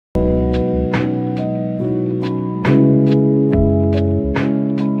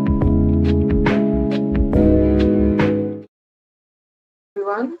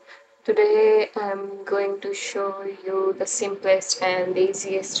Today I'm going to show you the simplest and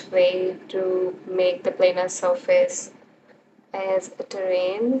easiest way to make the planar surface as a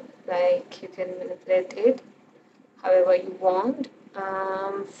terrain, like you can manipulate it however you want.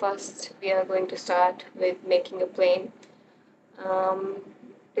 First, we are going to start with making a plane um,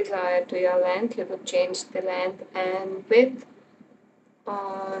 desired to your length. You could change the length and width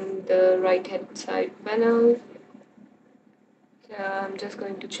on the right hand side panel. I'm just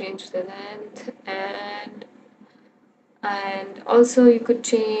going to change the length and also you could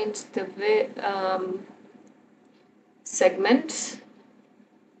change the segments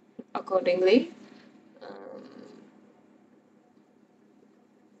accordingly. Um,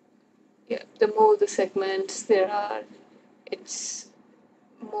 yeah, the more the segments there are, it's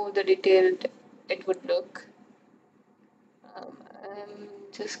more the detailed it would look. I'm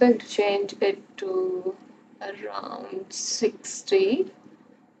just going to change it to around 60.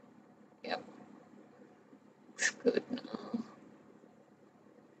 Yep, it's good now.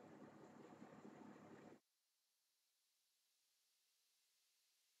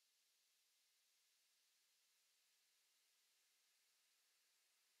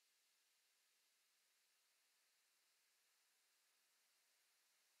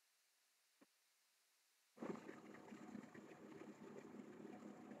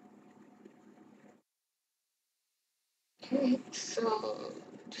 Okay, so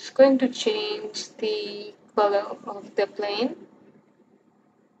just going to change the color of the plane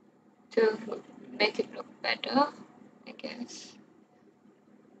to make it look better, I guess.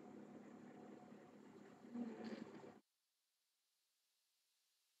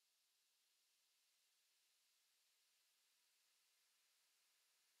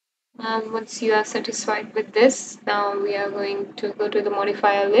 And once you are satisfied with this, now we are going to go to the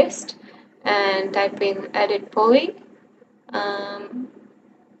modifier list and type in edit poly. Um,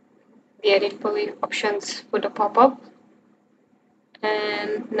 the edit poly options would pop up,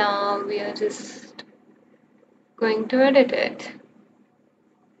 and now we are just going to edit it.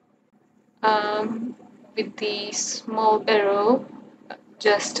 With the small arrow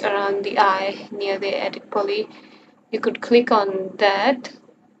just around the eye near the edit poly, you could click on that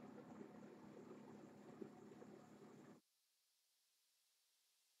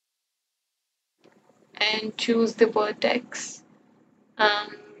and choose the vertex.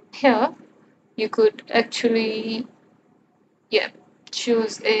 Um, Here you could actually, yeah,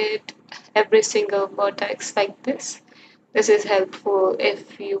 choose it every single vertex like this. This is helpful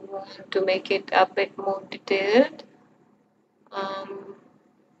if you want to make it a bit more detailed um,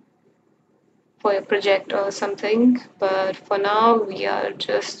 for a project or something. But for now, we are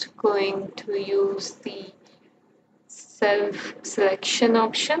just going to use the self selection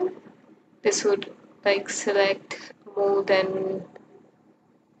option. This would like select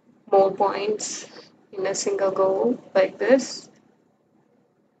more points in a single go like this.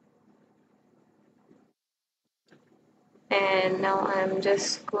 And now I'm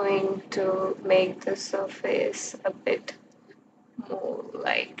just going to make the surface a bit more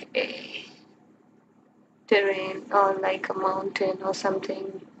like a terrain or like a mountain or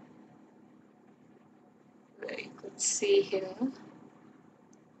something that you could see here.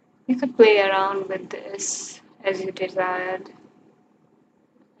 You could play around with this as you desired.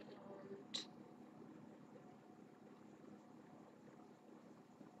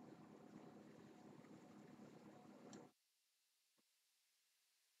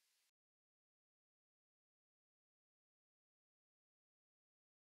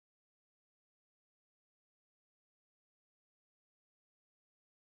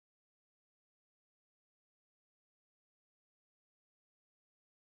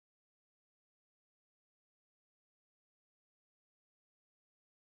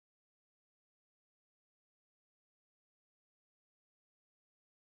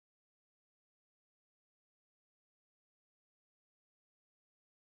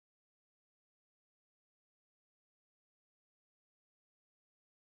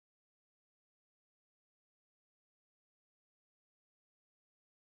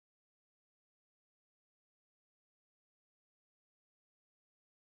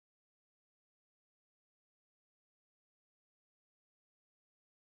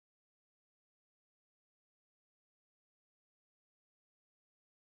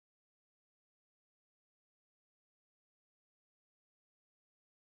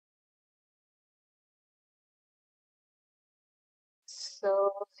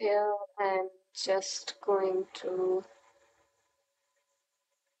 So here I'm just going to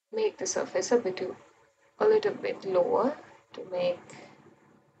make the surface a little bit lower to make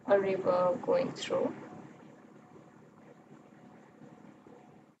a river going through.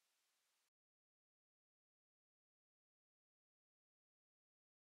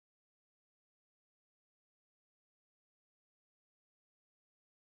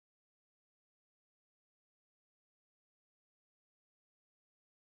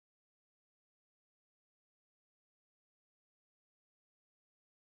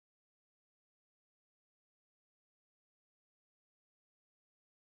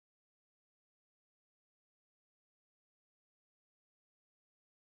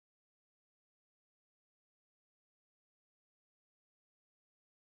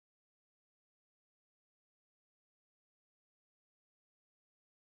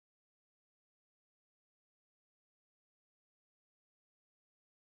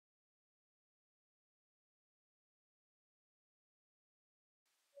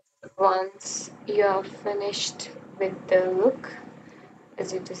 Once you are finished with the look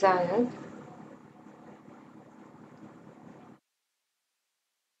as you desired,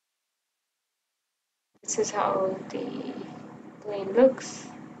 this is how the plane looks.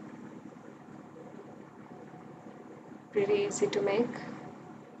 Pretty easy to make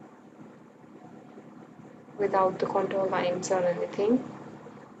without the contour lines or anything.